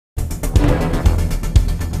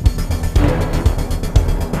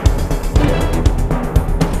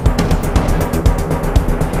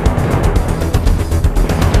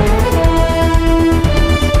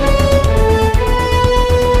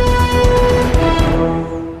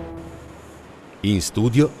In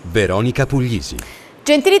studio Veronica Puglisi.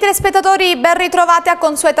 Gentili telespettatori, ben ritrovati al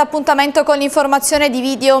consueto appuntamento con l'informazione di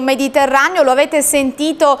Video Mediterraneo. Lo avete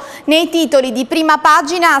sentito nei titoli di prima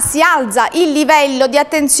pagina: si alza il livello di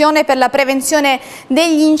attenzione per la prevenzione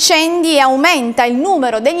degli incendi e aumenta il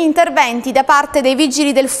numero degli interventi da parte dei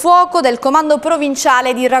vigili del fuoco del comando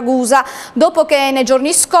provinciale di Ragusa, dopo che nei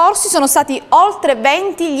giorni scorsi sono stati oltre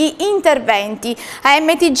 20 gli interventi. A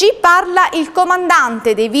MTG parla il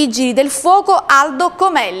comandante dei vigili del fuoco Aldo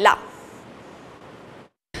Comella.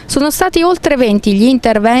 Sono stati oltre 20 gli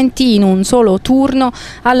interventi in un solo turno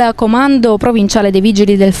al Comando Provinciale dei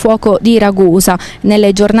Vigili del Fuoco di Ragusa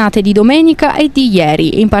nelle giornate di domenica e di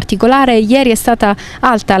ieri. In particolare ieri è stata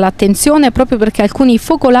alta l'attenzione proprio perché alcuni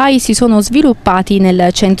focolai si sono sviluppati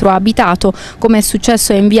nel centro abitato, come è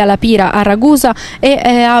successo in via La Pira a Ragusa e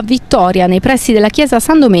a Vittoria nei pressi della chiesa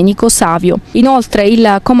San Domenico Savio. Inoltre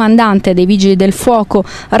il comandante dei Vigili del Fuoco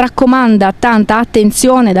raccomanda tanta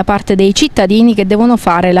attenzione da parte dei cittadini che devono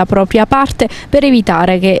fare la propria parte per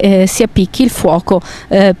evitare che si appicchi il fuoco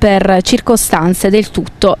per circostanze del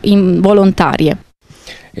tutto involontarie.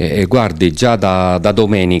 Guardi, già da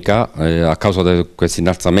domenica a causa di questo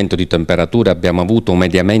innalzamento di temperature abbiamo avuto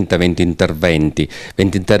mediamente 20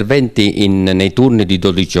 interventi nei turni di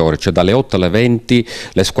 12 ore, cioè dalle 8 alle 20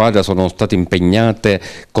 le squadre sono state impegnate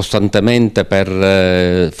costantemente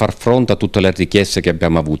per far fronte a tutte le richieste che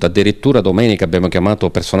abbiamo avuto. Addirittura domenica abbiamo chiamato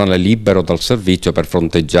personale libero dal servizio per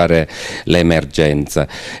fronteggiare le emergenze.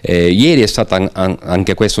 Ieri è stata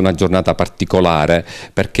anche questa una giornata particolare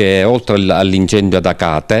perché oltre all'incendio ad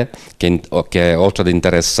Acate, che oltre ad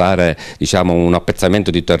interessare un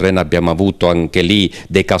appezzamento di terreno, abbiamo avuto anche lì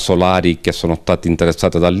dei casolari che sono stati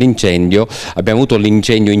interessati dall'incendio, abbiamo avuto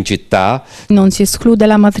l'incendio in città. Non si esclude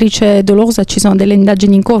la matrice dolosa, ci sono delle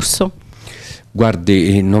indagini in corso?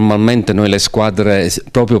 Guardi, normalmente noi le squadre,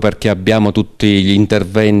 proprio perché abbiamo tutti gli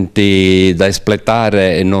interventi da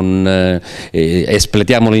espletare, non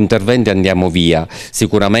espletiamo gli interventi e andiamo via.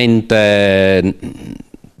 Sicuramente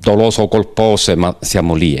dolose o colpose, ma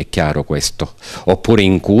siamo lì, è chiaro questo. Oppure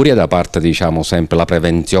incuria da parte, sempre la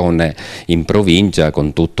prevenzione in provincia,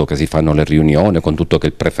 con tutto che si fanno le riunioni, con tutto che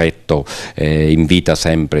il prefetto invita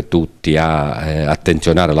sempre tutti a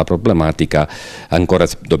attenzionare la problematica. Ancora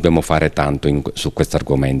dobbiamo fare tanto su questo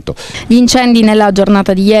argomento. Gli incendi nella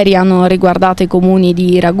giornata di ieri hanno riguardato i comuni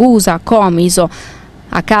di Ragusa, Comiso,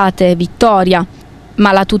 Acate, Vittoria.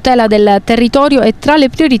 Ma la tutela del territorio è tra le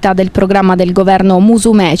priorità del programma del governo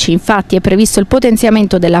Musumeci. Infatti è previsto il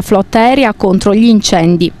potenziamento della flotta aerea contro gli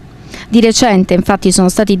incendi. Di recente infatti sono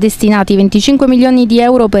stati destinati 25 milioni di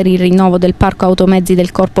euro per il rinnovo del parco automezzi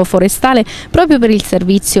del Corpo Forestale, proprio per il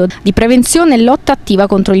servizio di prevenzione e lotta attiva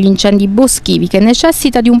contro gli incendi boschivi, che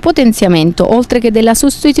necessita di un potenziamento oltre che della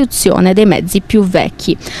sostituzione dei mezzi più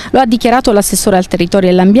vecchi. Lo ha dichiarato l'assessore al territorio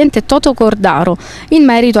e all'ambiente Toto Cordaro in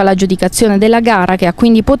merito all'aggiudicazione della gara, che ha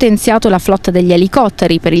quindi potenziato la flotta degli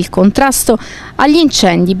elicotteri per il contrasto agli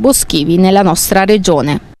incendi boschivi nella nostra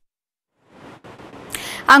regione.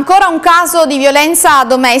 Ancora un caso di violenza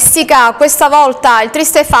domestica, questa volta il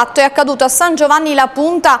triste fatto è accaduto a San Giovanni La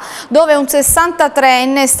Punta, dove un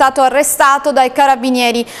 63enne è stato arrestato dai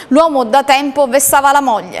carabinieri. L'uomo da tempo vessava la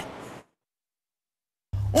moglie.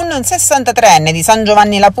 Un 63enne di San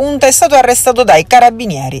Giovanni La Punta è stato arrestato dai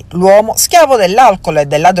carabinieri. L'uomo, schiavo dell'alcol e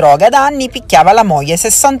della droga da anni, picchiava la moglie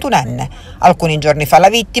 61enne. Alcuni giorni fa la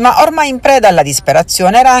vittima, ormai in preda alla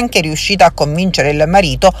disperazione, era anche riuscita a convincere il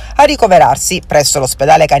marito a ricoverarsi presso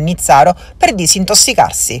l'ospedale Cannizzaro per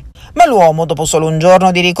disintossicarsi. Ma l'uomo, dopo solo un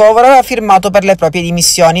giorno di ricovero, aveva firmato per le proprie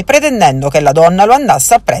dimissioni, pretendendo che la donna lo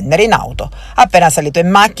andasse a prendere in auto. Appena salito in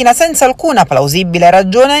macchina, senza alcuna plausibile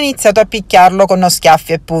ragione, ha iniziato a picchiarlo con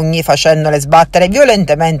schiaffi e pugni, facendole sbattere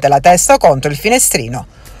violentemente la testa contro il finestrino.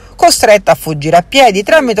 Costretta a fuggire a piedi,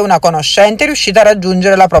 tramite una conoscente è riuscita a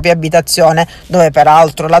raggiungere la propria abitazione, dove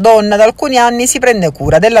peraltro la donna da alcuni anni si prende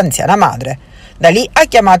cura dell'anziana madre. Da lì ha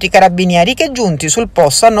chiamato i carabinieri che, giunti sul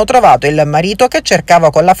posto, hanno trovato il marito che cercava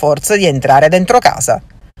con la forza di entrare dentro casa.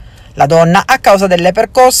 La donna, a causa delle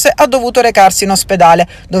percosse, ha dovuto recarsi in ospedale,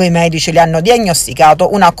 dove i medici le hanno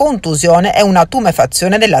diagnosticato una contusione e una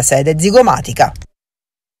tumefazione della sede zigomatica.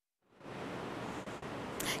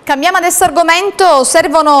 Cambiamo adesso argomento,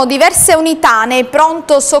 servono diverse unità nei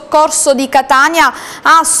pronto soccorso di Catania.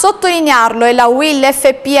 A sottolinearlo è la UIL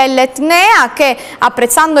FPL Etnea, che,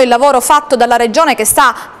 apprezzando il lavoro fatto dalla Regione che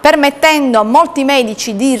sta permettendo a molti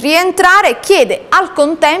medici di rientrare, chiede al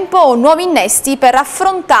contempo nuovi innesti per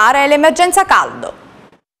affrontare l'emergenza caldo.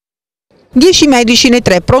 10 medici nei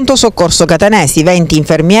 3 pronto soccorso catanesi, 20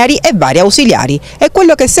 infermieri e vari ausiliari. È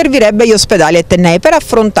quello che servirebbe agli ospedali etnei per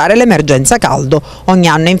affrontare l'emergenza caldo. Ogni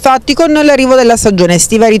anno infatti con l'arrivo della stagione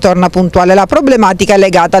estiva ritorna puntuale la problematica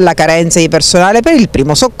legata alla carenza di personale per il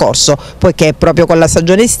primo soccorso, poiché è proprio con la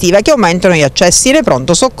stagione estiva che aumentano gli accessi nei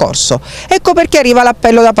pronto soccorso. Ecco perché arriva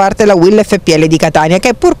l'appello da parte della UIL FPL di Catania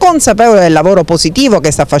che, pur consapevole del lavoro positivo che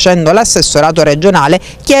sta facendo l'assessorato regionale,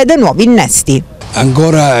 chiede nuovi innesti.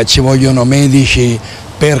 Ancora ci vogliono medici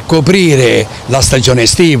per coprire la stagione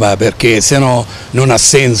estiva, perché se no non ha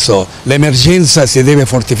senso, l'emergenza si deve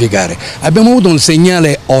fortificare. Abbiamo avuto un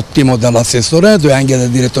segnale ottimo dall'assessorato e anche dal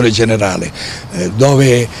direttore generale,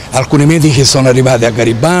 dove alcuni medici sono arrivati a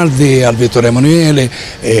Garibaldi, al Vittorio Emanuele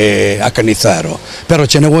e a Cannizzaro, però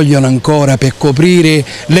ce ne vogliono ancora per coprire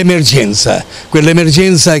l'emergenza,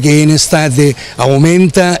 quell'emergenza che in estate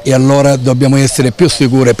aumenta, e allora dobbiamo essere più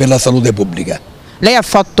sicuri per la salute pubblica. Lei ha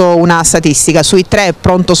fatto una statistica, sui 3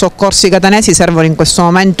 pronto soccorsi catanesi servono in questo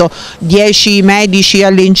momento 10 medici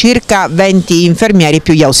all'incirca, 20 infermieri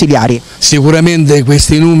più gli ausiliari. Sicuramente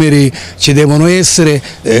questi numeri ci devono essere,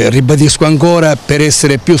 ribadisco ancora, per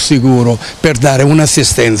essere più sicuro, per dare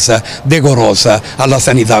un'assistenza decorosa alla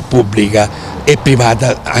sanità pubblica e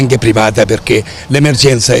privata, anche privata, perché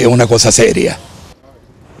l'emergenza è una cosa seria.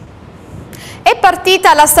 È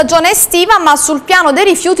partita la stagione estiva, ma sul piano dei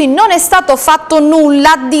rifiuti non è stato fatto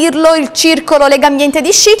nulla, a dirlo il Circolo Legambiente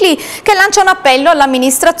di Scicli, che lancia un appello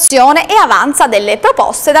all'amministrazione e avanza delle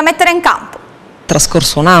proposte da mettere in campo.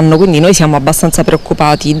 Trascorso un anno, quindi noi siamo abbastanza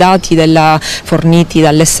preoccupati. I dati forniti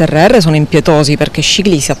dall'SRR sono impietosi, perché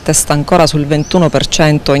Scicli si attesta ancora sul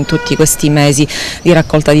 21% in tutti questi mesi di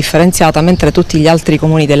raccolta differenziata, mentre tutti gli altri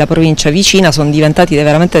comuni della provincia vicina sono diventati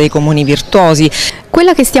veramente dei comuni virtuosi.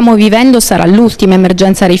 Quella che stiamo vivendo sarà l'ultima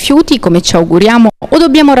emergenza rifiuti, come ci auguriamo, o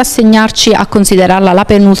dobbiamo rassegnarci a considerarla la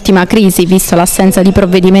penultima crisi, vista l'assenza di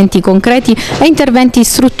provvedimenti concreti e interventi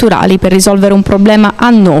strutturali per risolvere un problema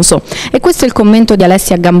annoso? E questo è il commento di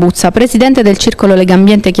Alessia Gambuzza, presidente del Circolo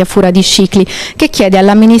Legambiente Chiafura di Scicli, che chiede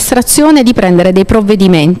all'amministrazione di prendere dei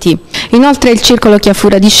provvedimenti. Inoltre il Circolo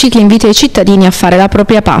Chiafura di Scicli invita i cittadini a fare la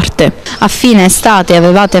propria parte. A fine estate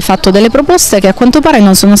avevate fatto delle proposte che a quanto pare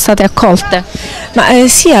non sono state accolte.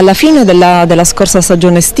 Sì, alla fine della scorsa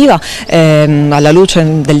stagione estiva, alla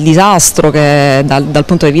luce del disastro che dal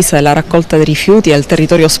punto di vista della raccolta dei rifiuti e del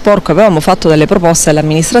territorio sporco, avevamo fatto delle proposte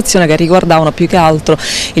all'amministrazione che riguardavano più che altro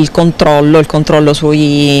il controllo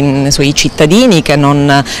sui cittadini che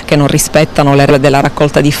non rispettano le regole della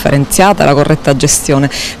raccolta differenziata, la corretta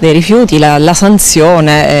gestione dei rifiuti, la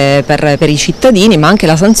sanzione per i cittadini, ma anche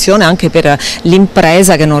la sanzione anche per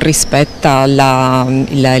l'impresa che non rispetta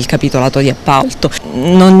il capitolato di appalto.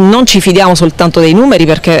 Non ci fidiamo soltanto dei numeri,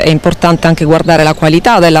 perché è importante anche guardare la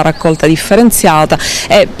qualità della raccolta differenziata,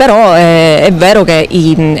 però è vero che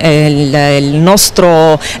il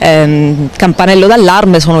nostro campanello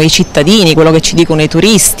d'allarme sono i cittadini, quello che ci dicono i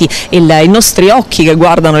turisti, i nostri occhi che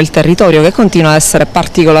guardano il territorio, che continua ad essere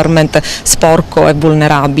particolarmente sporco e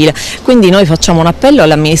vulnerabile. Quindi noi facciamo un appello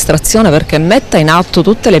all'amministrazione perché metta in atto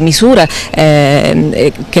tutte le misure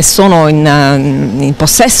che sono in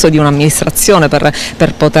possesso di un'amministrazione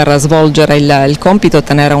per poter svolgere il compito e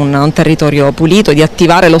tenere un territorio pulito, di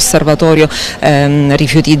attivare l'osservatorio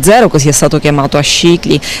rifiuti zero, così è stato chiamato a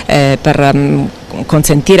Scicli, per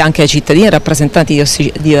consentire anche ai cittadini e rappresentanti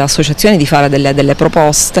di associazioni di fare delle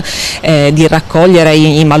proposte, di raccogliere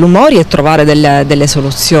i malumori e trovare delle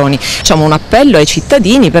soluzioni. Facciamo un appello ai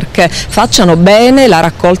cittadini perché facciano bene la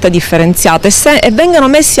raccolta differenziata e vengano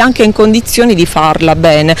messi anche in condizioni di farla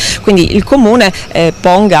bene, quindi il Comune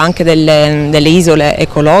ponga anche delle isole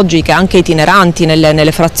ecologiche, anche itineranti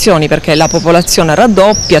nelle frazioni, perché la popolazione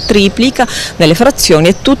raddoppia, triplica nelle frazioni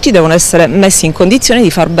e tutti devono essere messi in condizioni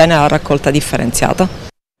di far bene la raccolta differenziata.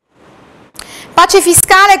 Pace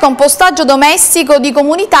fiscale, compostaggio domestico di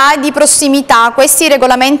comunità e di prossimità. Questi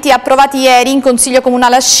regolamenti approvati ieri in Consiglio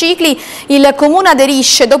Comunale a Scicli, il Comune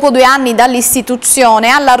aderisce dopo 2 anni dall'istituzione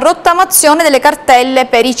alla rottamazione delle cartelle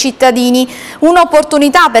per i cittadini.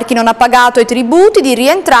 Un'opportunità per chi non ha pagato i tributi di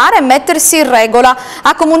rientrare e mettersi in regola.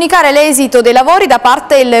 A comunicare l'esito dei lavori da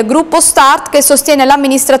parte del gruppo Start, che sostiene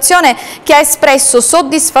l'amministrazione, che ha espresso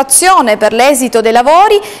soddisfazione per l'esito dei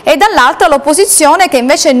lavori, e dall'altra l'opposizione, che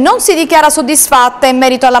invece non si dichiara soddisfatta in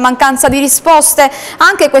merito alla mancanza di risposte.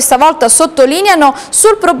 Anche questa volta sottolineano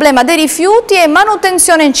sul problema dei rifiuti e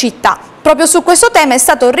manutenzione in città. Proprio su questo tema è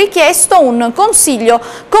stato richiesto un consiglio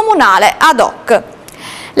comunale ad hoc.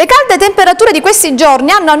 Le calde temperature di questi giorni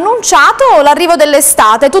hanno annunciato l'arrivo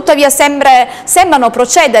dell'estate, tuttavia sembrano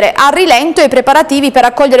procedere a rilento i preparativi per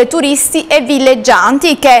accogliere turisti e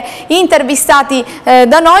villeggianti che, intervistati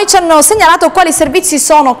da noi, ci hanno segnalato quali servizi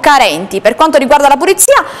sono carenti. Per quanto riguarda la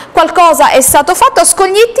pulizia, qualcosa è stato fatto a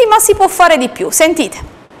Scoglitti, ma si può fare di più.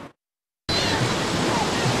 Sentite.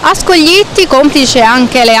 A Scoglitti, complice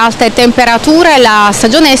anche le alte temperature, la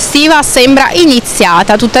stagione estiva sembra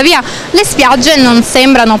iniziata, tuttavia le spiagge non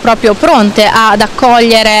sembrano proprio pronte ad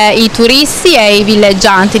accogliere i turisti e i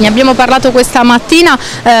villeggianti. Ne abbiamo parlato questa mattina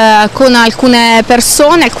con alcune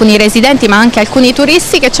persone, alcuni residenti ma anche alcuni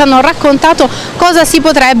turisti che ci hanno raccontato cosa si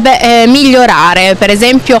potrebbe migliorare, per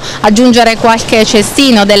esempio aggiungere qualche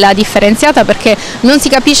cestino della differenziata perché non si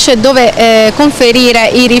capisce dove conferire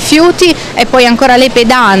i rifiuti, e poi ancora le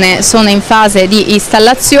pedane sono in fase di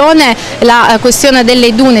installazione. La questione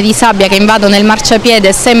delle dune di sabbia che invadono il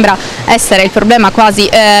marciapiede sembra essere il problema quasi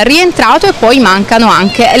rientrato, e poi mancano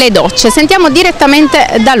anche le docce. Sentiamo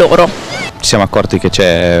direttamente da loro. Ci siamo accorti che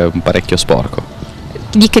c'è un parecchio sporco.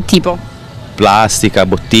 Di che tipo? Plastica,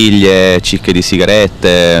 bottiglie, cicche di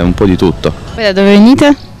sigarette, un po' di tutto. Voi da dove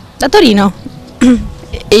venite? Da Torino.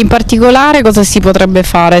 E in particolare cosa si potrebbe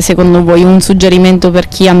fare secondo voi? Un suggerimento per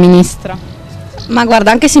chi amministra? Ma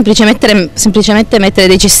guarda, anche semplicemente mettere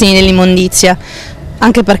dei cestini nell'immondizia,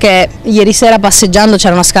 anche perché ieri sera passeggiando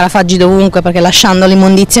c'erano scarafaggi dovunque, perché lasciando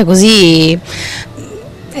l'immondizia così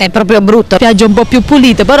è proprio brutto. Spiaggia un po' più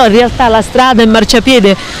pulite, però in realtà la strada e il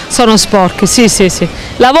marciapiede sono sporche, sì.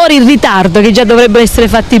 Lavori in ritardo che già dovrebbero essere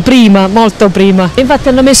fatti prima, molto prima. Infatti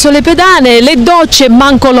hanno messo le pedane, le docce,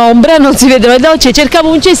 manco l'ombra, non si vedono le docce, cercavo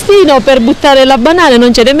un cestino per buttare la banana,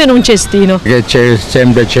 non c'è nemmeno un cestino.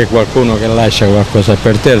 Sempre c'è qualcuno che lascia qualcosa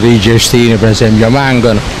per terra, i cestini per esempio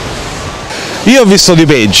mancano. Io ho visto di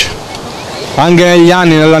peggio. Anche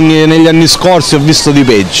negli anni scorsi ho visto di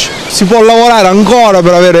peggio. Si può lavorare ancora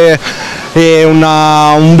per avere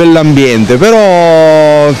un bell'ambiente,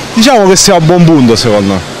 però diciamo che siamo a buon punto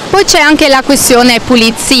secondo me. Poi c'è anche la questione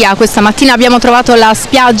pulizia. Questa mattina abbiamo trovato la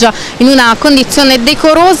spiaggia in una condizione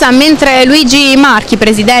decorosa, mentre Luigi Marchi,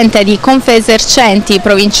 presidente di Confesercenti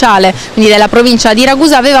provinciale, quindi della provincia di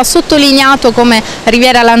Ragusa, aveva sottolineato come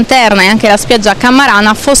Riviera Lanterna e anche la spiaggia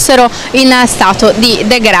Cammarana fossero in stato di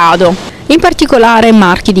degrado. In particolare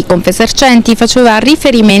Marchi di Confesercenti faceva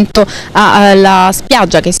riferimento alla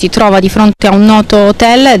spiaggia che si trova di fronte a un noto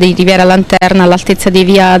hotel di Riviera Lanterna all'altezza di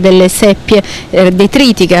Via delle Seppie,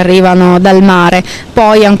 detriti che arrivano dal mare,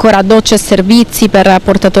 poi ancora docce e servizi per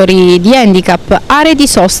portatori di handicap, aree di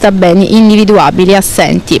sosta, beni individuabili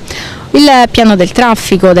assenti. Il piano del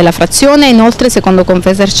traffico della frazione inoltre, secondo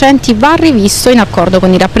Confesercenti, va rivisto in accordo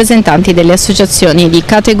con i rappresentanti delle associazioni di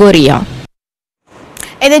categoria.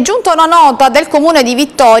 Ed è giunta una nota del Comune di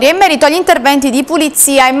Vittoria in merito agli interventi di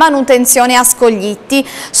pulizia e manutenzione a Scoglitti.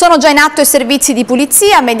 Sono già in atto i servizi di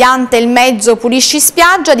pulizia mediante il mezzo Pulisci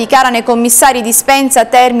Spiaggia, dichiarano i commissari Dispensa,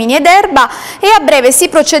 Termini ed Erba, e a breve si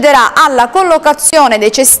procederà alla collocazione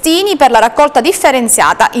dei cestini per la raccolta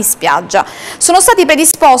differenziata in spiaggia. Sono stati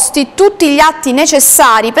predisposti tutti gli atti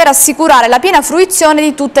necessari per assicurare la piena fruizione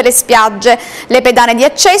di tutte le spiagge. Le pedane di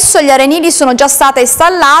accesso e gli arenili sono già state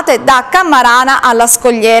installate da Cammarana alla Scogliera.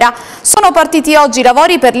 Sono partiti oggi i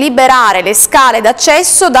lavori per liberare le scale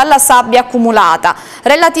d'accesso dalla sabbia accumulata.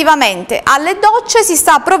 Relativamente alle docce si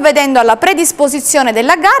sta provvedendo alla predisposizione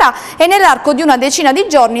della gara e nell'arco di una decina di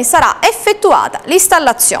giorni sarà effettuata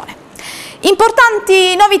l'installazione.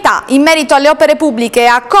 Importanti novità in merito alle opere pubbliche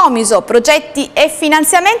a Comiso, progetti e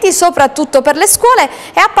finanziamenti soprattutto per le scuole,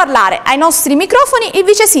 e a parlare ai nostri microfoni il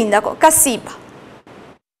vice sindaco Cassiba.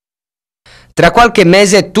 Tra qualche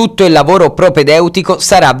mese tutto il lavoro propedeutico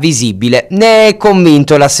sarà visibile. Ne è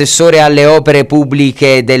convinto l'assessore alle opere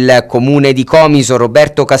pubbliche del comune di Comiso,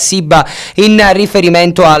 Roberto Cassiba, in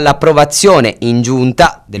riferimento all'approvazione in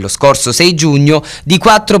giunta dello scorso 6 giugno di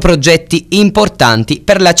 4 progetti importanti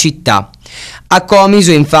per la città. A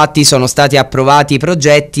Comiso infatti sono stati approvati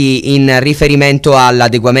progetti in riferimento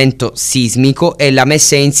all'adeguamento sismico e la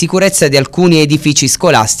messa in sicurezza di alcuni edifici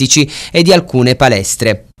scolastici e di alcune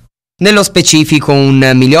palestre. Nello specifico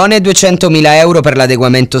 1.200.000 euro per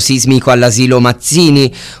l'adeguamento sismico all'asilo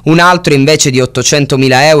Mazzini, un altro invece di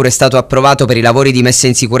 800.000 euro è stato approvato per i lavori di messa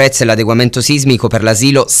in sicurezza e l'adeguamento sismico per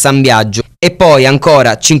l'asilo San Biagio, e poi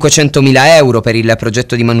ancora 500.000 euro per il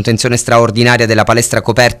progetto di manutenzione straordinaria della palestra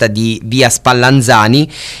coperta di via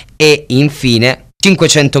Spallanzani, e infine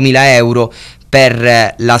 500.000 euro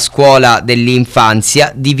per la scuola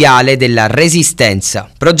dell'infanzia di Viale della Resistenza.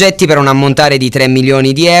 Progetti per un ammontare di 3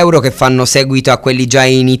 milioni di euro che fanno seguito a quelli già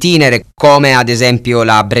in itinere, come ad esempio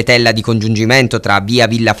la bretella di congiungimento tra via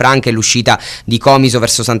Villafranca e l'uscita di Comiso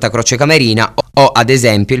verso Santa Croce Camerina o ad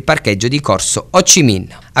esempio il parcheggio di Corso Ho Chi Minh.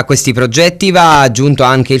 A questi progetti va aggiunto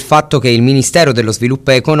anche il fatto che il Ministero dello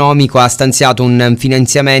Sviluppo Economico ha stanziato un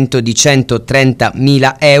finanziamento di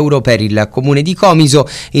 130.000 euro per il Comune di Comiso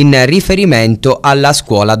in riferimento alla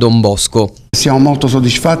scuola Don Bosco. Siamo molto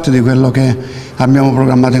soddisfatti di quello che abbiamo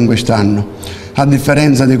programmato in quest'anno, a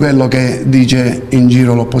differenza di quello che dice in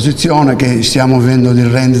giro l'opposizione, che stiamo vivendo di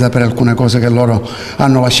rendita per alcune cose che loro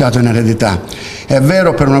hanno lasciato in eredità. È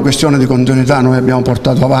vero, per una questione di continuità noi abbiamo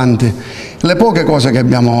portato avanti le poche cose che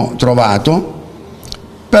abbiamo trovato,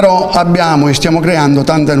 però abbiamo e stiamo creando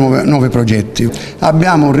tanti nuovi progetti.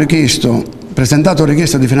 Abbiamo presentato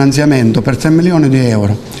richiesta di finanziamento per 3 milioni di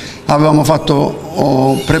euro. Avevamo fatto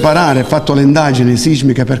le indagini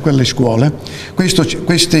sismiche per quelle scuole.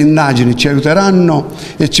 Queste indagini ci aiuteranno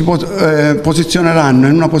e ci posizioneranno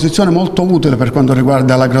in una posizione molto utile per quanto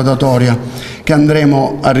riguarda la graduatoria che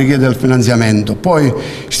andremo a richiedere il finanziamento. Poi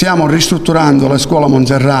stiamo ristrutturando la scuola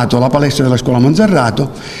Monserrato, la palestra della scuola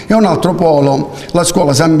Monserrato, e un altro polo, la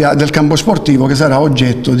scuola del campo sportivo, che sarà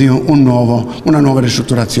oggetto di una nuova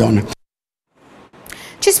ristrutturazione.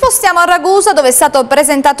 Ci spostiamo a Ragusa, dove è stato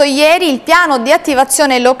presentato ieri il piano di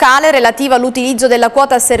attivazione locale relativo all'utilizzo della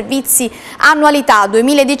quota servizi annualità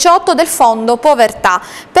 2018 del Fondo Povertà.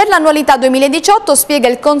 Per l'annualità 2018, spiega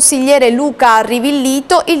il consigliere Luca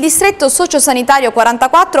Rivillito, il distretto sociosanitario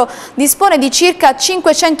 44 dispone di circa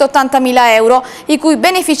 580.000 euro, i cui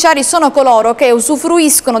beneficiari sono coloro che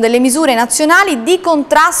usufruiscono delle misure nazionali di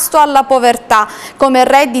contrasto alla povertà, come il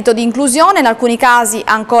reddito di inclusione, in alcuni casi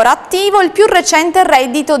ancora attivo, il più recente reddito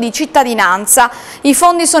di cittadinanza. I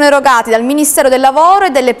fondi sono erogati dal Ministero del Lavoro e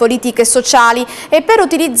delle Politiche Sociali e per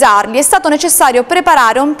utilizzarli è stato necessario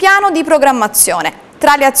preparare un piano di programmazione.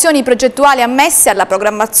 Tra le azioni progettuali ammesse alla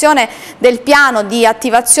programmazione del piano di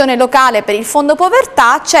attivazione locale per il Fondo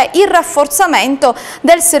Povertà c'è il rafforzamento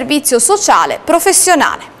del servizio sociale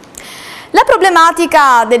professionale. La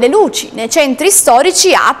problematica delle luci nei centri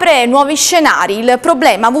storici apre nuovi scenari. Il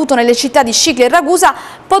problema avuto nelle città di Scicli e Ragusa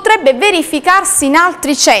potrebbe verificarsi in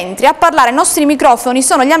altri centri. A parlare ai nostri microfoni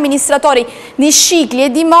sono gli amministratori di Scicli e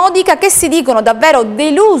di Modica, che si dicono davvero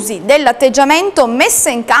delusi dell'atteggiamento messo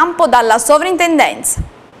in campo dalla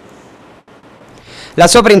sovrintendenza. La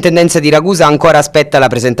soprintendenza di Ragusa ancora aspetta la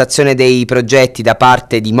presentazione dei progetti da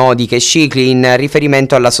parte di Modica e Scicli in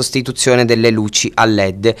riferimento alla sostituzione delle luci a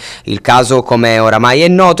LED. Il caso, come oramai è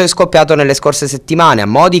noto, è scoppiato nelle scorse settimane. A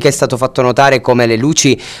Modica è stato fatto notare come le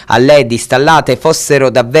luci a LED installate fossero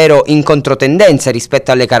davvero in controtendenza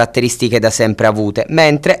rispetto alle caratteristiche da sempre avute,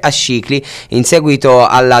 mentre a Scicli, in seguito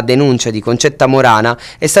alla denuncia di Concetta Morana,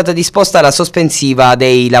 è stata disposta la sospensiva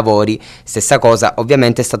dei lavori. Stessa cosa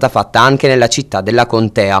ovviamente è stata fatta anche nella città della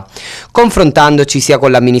Contea. Confrontandoci sia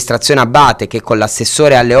con l'amministrazione Abate che con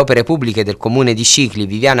l'assessore alle opere pubbliche del comune di Scicli,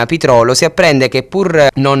 Viviana Pitrolo, si apprende che pur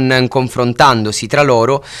non confrontandosi tra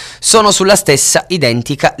loro sono sulla stessa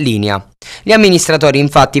identica linea. Gli amministratori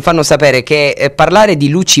infatti fanno sapere che parlare di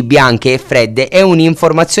luci bianche e fredde è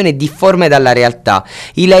un'informazione difforme dalla realtà.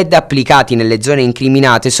 I LED applicati nelle zone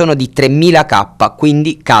incriminate sono di 3000 K,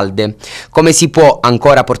 quindi calde. Come si può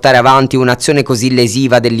ancora portare avanti un'azione così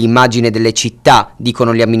lesiva dell'immagine delle città,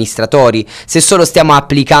 dicono gli amministratori, se solo stiamo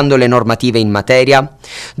applicando le normative in materia?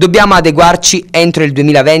 Dobbiamo adeguarci entro il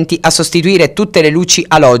 2020 a sostituire tutte le luci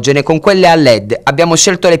alogene con quelle a LED. Abbiamo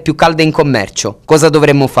scelto le più calde in commercio. Cosa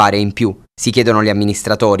dovremmo fare in più? Si chiedono gli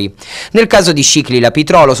amministratori. Nel caso di Scicli, la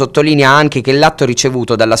Pitrolo sottolinea anche che l'atto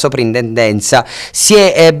ricevuto dalla soprintendenza si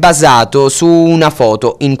è basato su una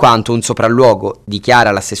foto, in quanto un sopralluogo,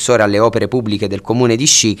 dichiara l'assessore alle opere pubbliche del comune di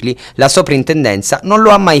Scicli, la soprintendenza non lo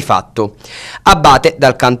ha mai fatto. Abate,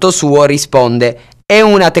 dal canto suo, risponde: è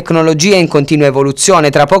una tecnologia in continua evoluzione,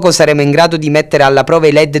 tra poco saremo in grado di mettere alla prova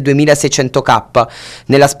i LED 2600K,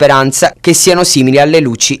 nella speranza che siano simili alle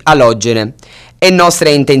luci alogene. È nostra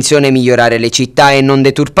intenzione migliorare le città e non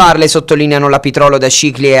deturparle, sottolineano la Pitrolo da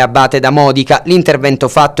Scicli e Abate da Modica. L'intervento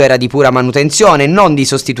fatto era di pura manutenzione, non di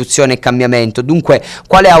sostituzione e cambiamento. Dunque,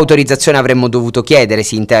 quale autorizzazione avremmo dovuto chiedere?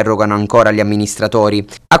 Si interrogano ancora gli amministratori.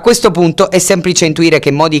 A questo punto è semplice intuire che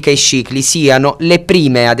Modica e Scicli siano le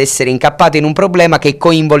prime ad essere incappate in un problema che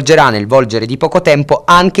coinvolgerà nel volgere di poco tempo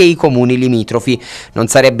anche i comuni limitrofi. Non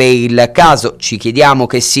sarebbe il caso, ci chiediamo,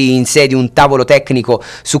 che si insedi un tavolo tecnico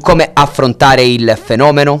su come affrontare il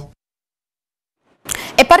fenomeno?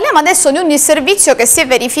 E parliamo adesso di un disservizio che si è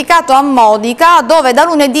verificato a Modica, dove da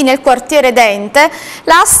lunedì nel quartiere Dente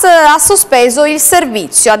l'AST ha sospeso il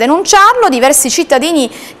servizio. A denunciarlo diversi cittadini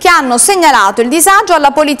che hanno segnalato il disagio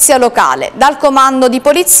alla polizia locale. Dal comando di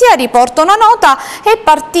polizia riporta una nota: è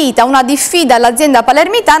partita una diffida all'azienda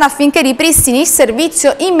palermitana affinché ripristini il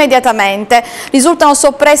servizio immediatamente. Risultano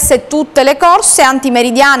soppresse tutte le corse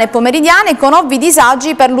antimeridiane e pomeridiane con ovvi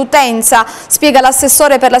disagi per l'utenza, spiega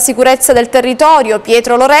l'assessore per la sicurezza del territorio Pietro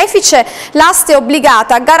Lorefice. L'AST è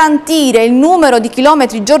obbligata a garantire il numero di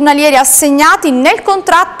chilometri giornalieri assegnati nel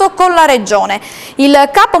contratto con la Regione. Il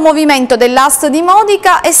capomovimento dell'AST di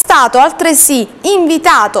Modica è stato altresì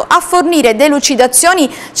invitato a fornire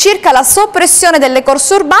delucidazioni circa la soppressione delle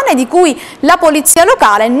corse urbane di cui la polizia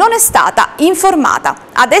locale non è stata informata.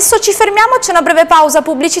 Adesso ci fermiamo, c'è una breve pausa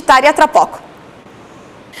pubblicitaria, tra poco.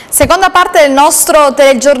 Seconda parte del nostro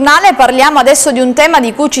telegiornale, parliamo adesso di un tema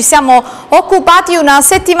di cui ci siamo occupati una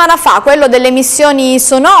settimana fa, quello delle emissioni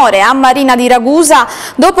sonore a Marina di Ragusa.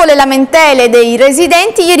 Dopo le lamentele dei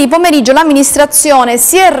residenti, ieri pomeriggio l'amministrazione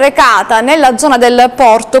si è recata nella zona del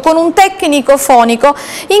porto con un tecnico fonico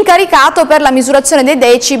incaricato per la misurazione dei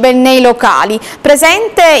decibel nei locali.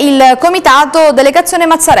 Presente il comitato delegazione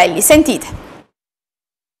Mazzarelli, sentite.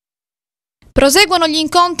 Proseguono gli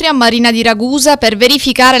incontri a Marina di Ragusa per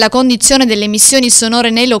verificare la condizione delle emissioni sonore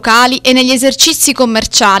nei locali e negli esercizi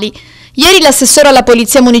commerciali. Ieri l'assessore alla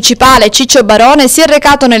Polizia Municipale Ciccio Barone si è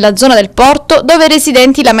recato nella zona del porto dove i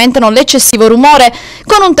residenti lamentano l'eccessivo rumore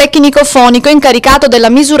con un tecnico fonico incaricato della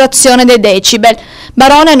misurazione dei decibel.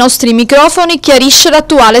 Barone ai nostri microfoni chiarisce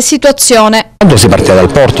l'attuale situazione. Si partirà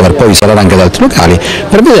dal porto per poi isolare anche da altri locali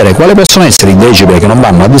per vedere quali possono essere i decibel che non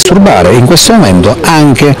vanno a disturbare in questo momento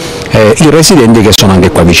anche i residenti che sono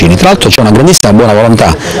anche qua vicini. Tra l'altro c'è una grandissima buona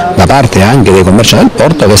volontà da parte anche dei commercianti del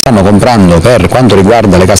porto che stanno comprando per quanto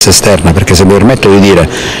riguarda le casse esterne, perché se mi permetto di dire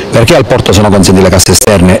perché al porto sono consentite le casse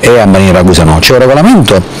esterne e a Marina di Ragusa no, c'è un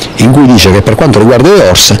regolamento in cui dice che per quanto riguarda i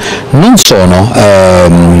DORS non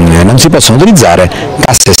si possono utilizzare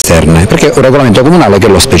casse esterne, perché è un regolamento comunale che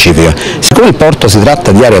lo specifica. Siccome il porto si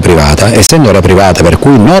tratta di area privata, essendo area privata per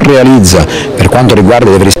cui non realizza per quanto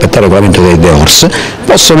riguarda deve rispettare il regolamento dei DORS,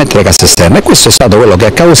 possono mettere casse esterne, e questo è stato quello che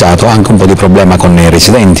ha causato anche un po' di problema con i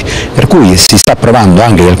residenti, per cui si sta provando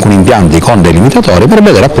anche alcuni impianti con dei limitatori per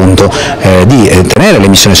vedere appunto di tenere le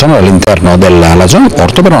emissioni sonore all'interno della zona del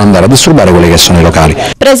porto per non andare a disturbare quelli che sono i locali.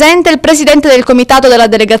 Presente il presidente del comitato della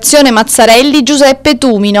delegazione Mazzarelli, Giuseppe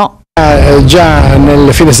Tumino. Già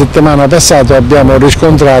nel fine settimana passato abbiamo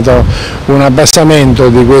riscontrato un abbassamento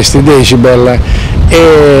di questi decibel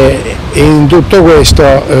e in tutto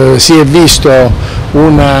questo si è visto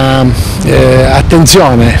una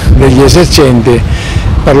attenzione degli esercenti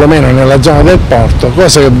perlomeno nella zona del porto,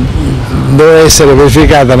 cosa che deve essere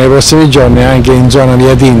verificata nei prossimi giorni anche in zona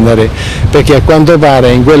via Tindari, perché a quanto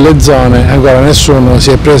pare in quelle zone ancora nessuno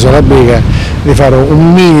si è preso la briga di fare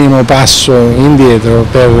un minimo passo indietro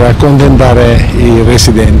per accontentare i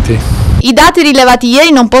residenti. I dati rilevati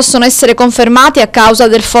ieri non possono essere confermati a causa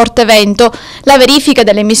del forte vento. La verifica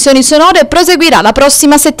delle emissioni sonore proseguirà la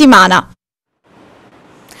prossima settimana.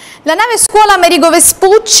 La nave scuola Amerigo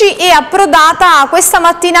Vespucci è approdata questa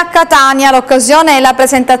mattina a Catania. L'occasione è la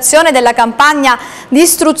presentazione della campagna di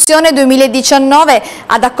istruzione 2019.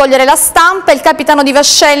 Ad accogliere la stampa il capitano di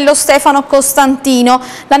vascello Stefano Costantino.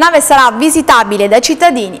 La nave sarà visitabile dai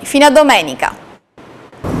cittadini fino a domenica.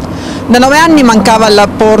 Da 9 anni mancava al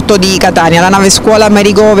porto di Catania. La nave scuola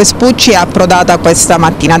Amerigo Vespucci è approdata questa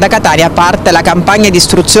mattina. Da Catania parte la campagna di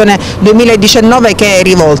istruzione 2019 che è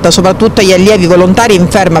rivolta soprattutto agli allievi volontari in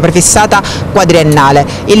ferma prefissata quadriennale.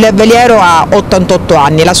 Il veliero ha 88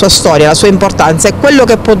 anni, la sua storia, la sua importanza e quello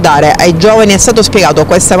che può dare ai giovani è stato spiegato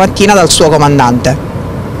questa mattina dal suo comandante.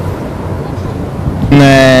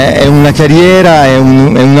 È una carriera, è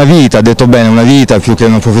una vita, detto bene, una vita più che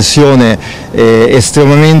una professione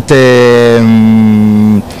estremamente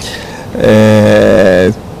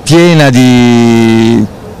piena di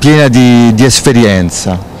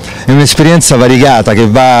esperienza. È un'esperienza variegata che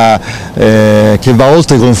va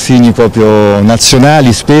oltre i confini proprio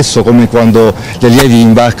nazionali, spesso come quando gli allievi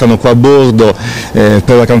imbarcano qua a bordo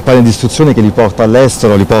per la campagna di istruzione che li porta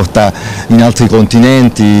all'estero, li porta in altri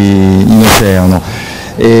continenti, in oceano.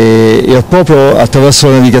 E è proprio attraverso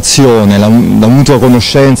la navigazione, la mutua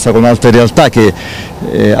conoscenza con altre realtà che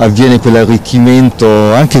avviene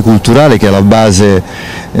quell'arricchimento anche culturale che è alla base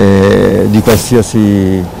di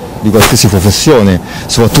qualsiasi professione,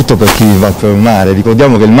 soprattutto per chi va per il mare.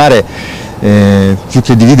 Ricordiamo che il mare più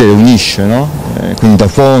che dividere unisce, no? Quindi da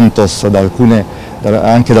Fontos, da alcune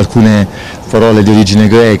anche da alcune parole di origine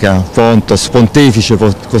greca, pontos, pontefice,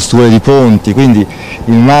 costruire di ponti, quindi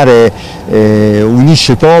il mare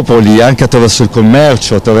unisce popoli anche attraverso il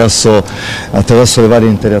commercio, attraverso le varie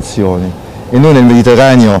interazioni. E noi nel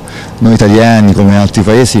Mediterraneo, noi italiani come altri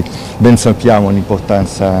paesi, ben sappiamo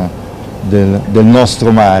l'importanza del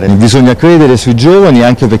nostro mare. Bisogna credere sui giovani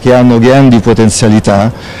anche perché hanno grandi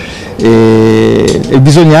potenzialità e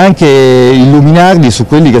bisogna anche illuminarli su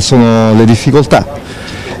quelli che sono le difficoltà.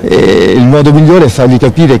 Il modo migliore è fargli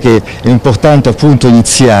capire che è importante appunto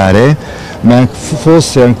iniziare, ma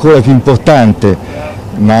forse ancora più importante,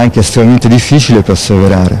 ma anche estremamente difficile,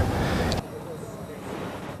 perseverare.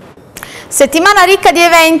 Settimana ricca di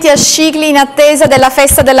eventi a Scicli in attesa della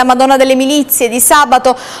festa della Madonna delle Milizie di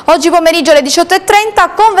sabato. Oggi pomeriggio alle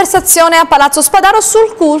 18:30 conversazione a Palazzo Spadaro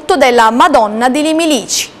sul culto della Madonna delle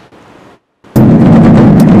Milici.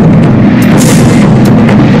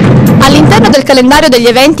 All'interno del calendario degli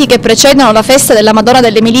eventi che precedono la festa della Madonna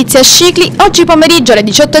delle Milizie a Scicli, oggi pomeriggio alle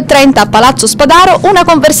 18:30 a Palazzo Spadaro una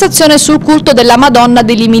conversazione sul culto della Madonna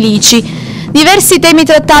delle Milici. Diversi temi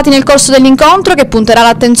trattati nel corso dell'incontro che punterà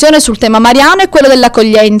l'attenzione sul tema mariano e quello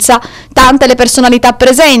dell'accoglienza. Tante le personalità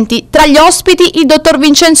presenti, tra gli ospiti il dottor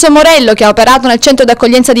Vincenzo Morello che ha operato nel centro di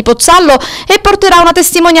accoglienza di Pozzallo e porterà una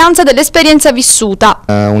testimonianza dell'esperienza vissuta.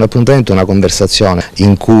 Un appuntamento, una conversazione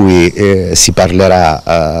in cui si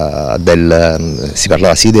parlerà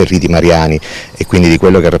sì dei riti mariani e quindi di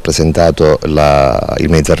quello che ha rappresentato il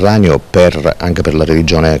Mediterraneo anche per la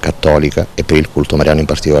religione cattolica e per il culto mariano in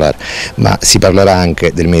particolare, ma si parlerà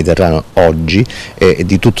anche del Mediterraneo oggi e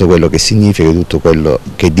di tutto quello che significa, di tutto quello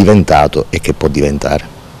che è diventato e che può diventare.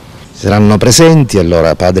 Saranno presenti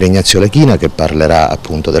allora padre Ignazio Lechina che parlerà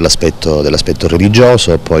appunto dell'aspetto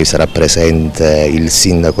religioso, poi sarà presente il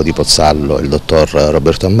sindaco di Pozzallo, il dottor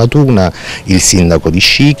Roberto Ammatuna, il sindaco di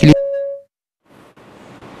Scicli.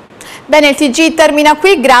 Bene, il TG termina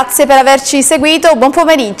qui, grazie per averci seguito, buon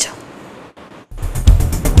pomeriggio.